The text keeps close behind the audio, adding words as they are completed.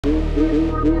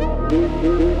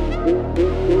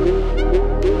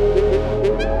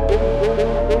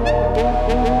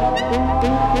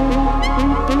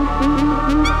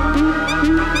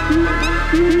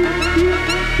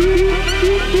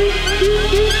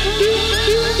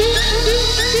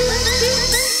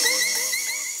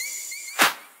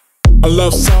I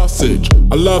love sausage,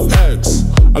 I love eggs,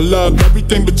 I love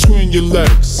everything between your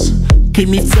legs. Keep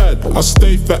me fed, I'll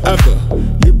stay forever.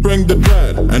 You bring the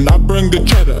bread, and I bring the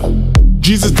cheddar.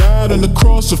 Jesus died on the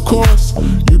cross, of course.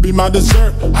 You be my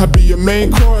dessert, I be your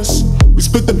main course. We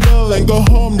split the bill and go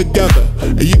home together,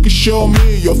 and you can show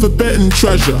me your forbidden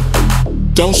treasure.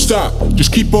 Don't stop,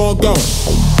 just keep on going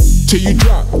till you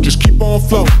drop, just keep on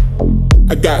floating.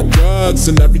 I got drugs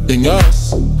and everything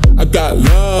else, I got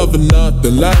love and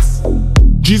nothing less.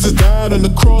 Jesus died on the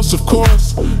cross, of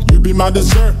course. You be my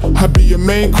dessert, I be your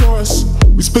main course.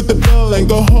 We split the bill and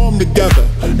go home together,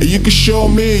 and you can show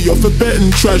me your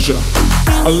forbidden treasure.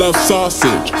 I love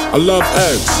sausage, I love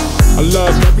eggs, I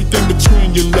love everything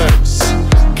between your legs.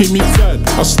 Keep me fed,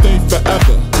 I'll stay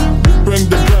forever. You bring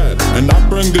the bread, and I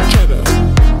bring the cheddar.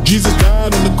 Jesus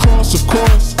died on the cross, of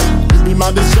course. You be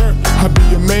my dessert, I be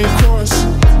your main course.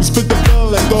 We split the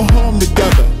bill and go home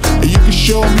together, and you can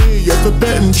show me your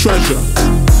forbidden treasure.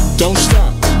 Don't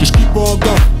stop, just keep on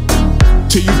going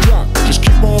till you drop, just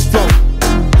keep on floating.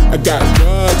 I got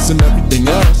drugs and everything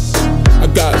else, I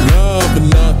got love and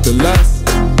nothing less.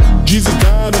 Jesus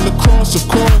died on the cross, of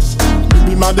course. You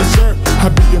be my dessert, I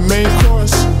be your main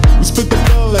course. We split the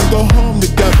bill and go home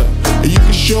together, and you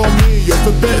can show me your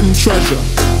forbidden treasure.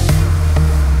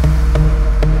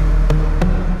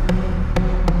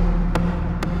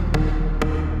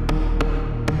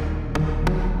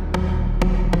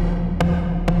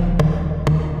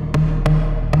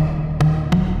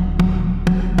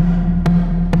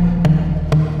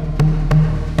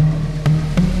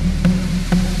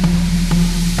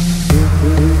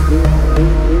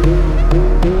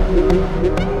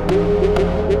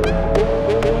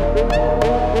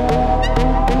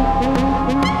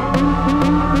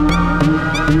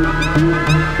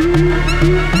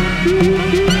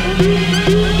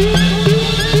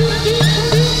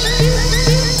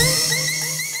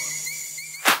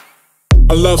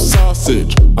 I love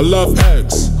sausage, I love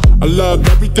eggs, I love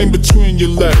everything between your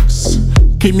legs.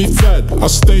 Keep me fed, I'll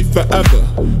stay forever.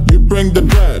 You bring the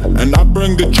bread, and I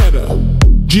bring the cheddar.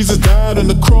 Jesus died on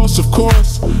the cross, of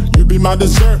course. You be my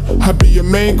dessert, I be your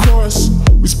main course.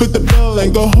 We split the bill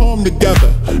and go home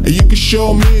together, and you can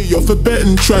show me your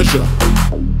forbidden treasure.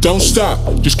 Don't stop,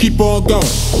 just keep on going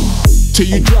till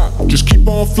you drop, just keep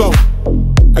on floating.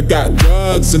 I got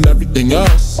drugs and everything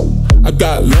else, I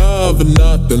got love and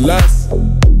nothing less.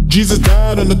 Jesus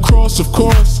died on the cross, of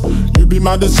course. You be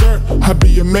my dessert, I be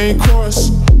your main course.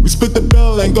 We split the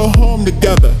bill and go home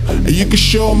together, and you can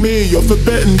show me your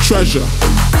forbidden treasure.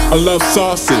 I love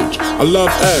sausage, I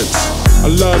love eggs, I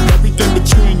love everything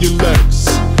between your legs.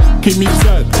 Keep me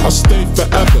fed, I'll stay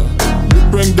forever. You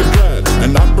bring the bread,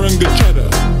 and I bring the cheddar.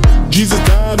 Jesus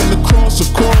died on the cross,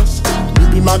 of course. You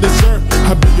be my dessert,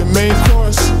 I be your main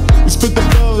course. We split the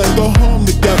bill and go home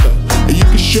together, and you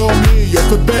can show me your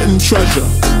forbidden treasure.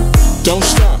 Don't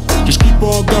stop, just keep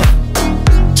on going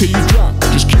till you drop,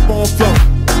 just keep on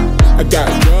floating. I got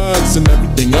drugs and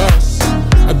everything else,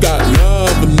 I got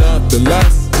love and nothing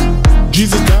less.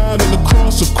 Jesus died on the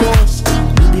cross, of course.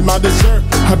 You be my dessert,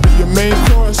 I be your main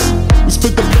course. We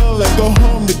split the bill and go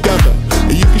home together,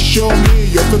 and you can show me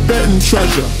your forbidden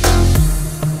treasure.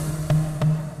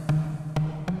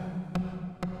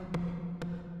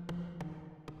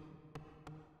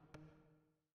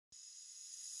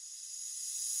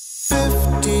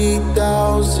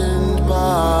 Thousand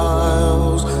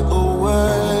miles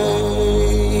away,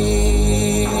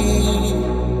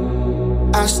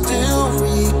 I still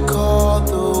recall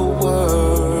the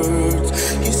words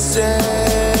you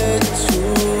said to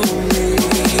me.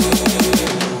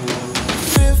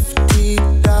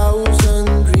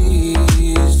 50,000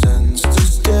 reasons to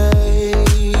stay,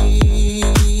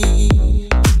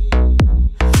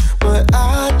 but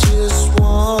I just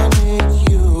wanted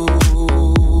you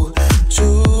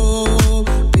to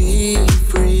be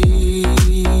free,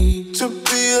 to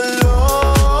be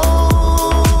alone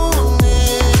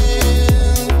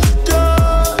in the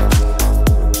dark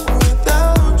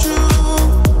without you,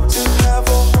 to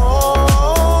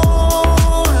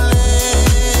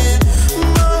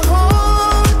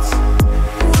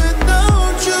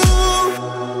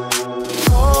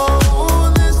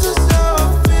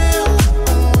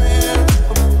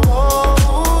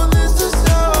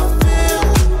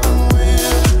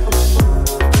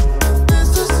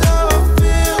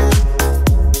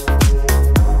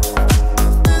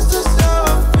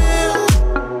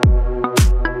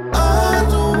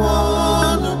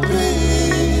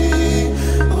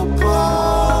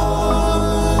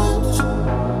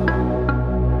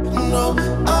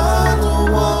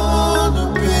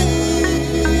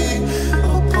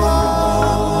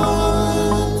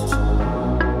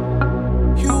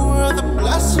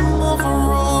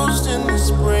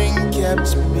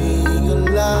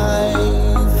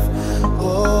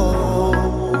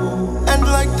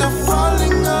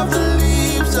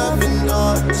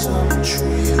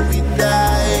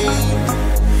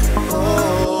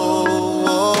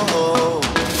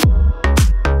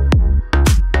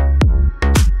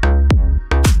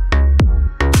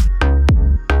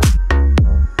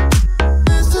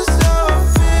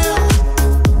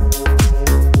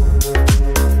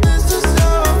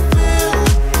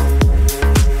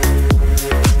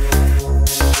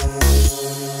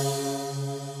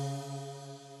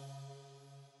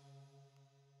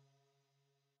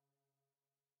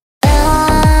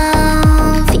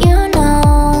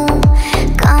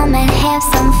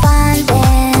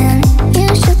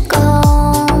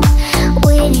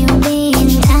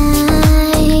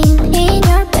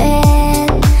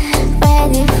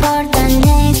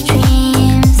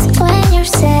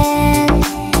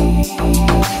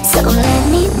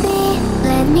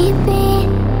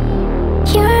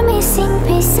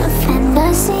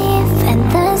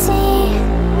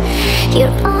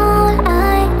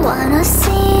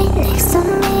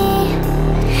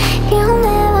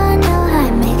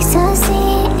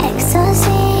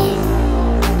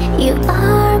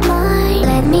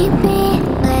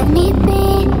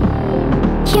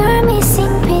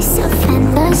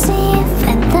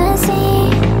fantasy.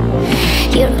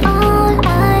 You're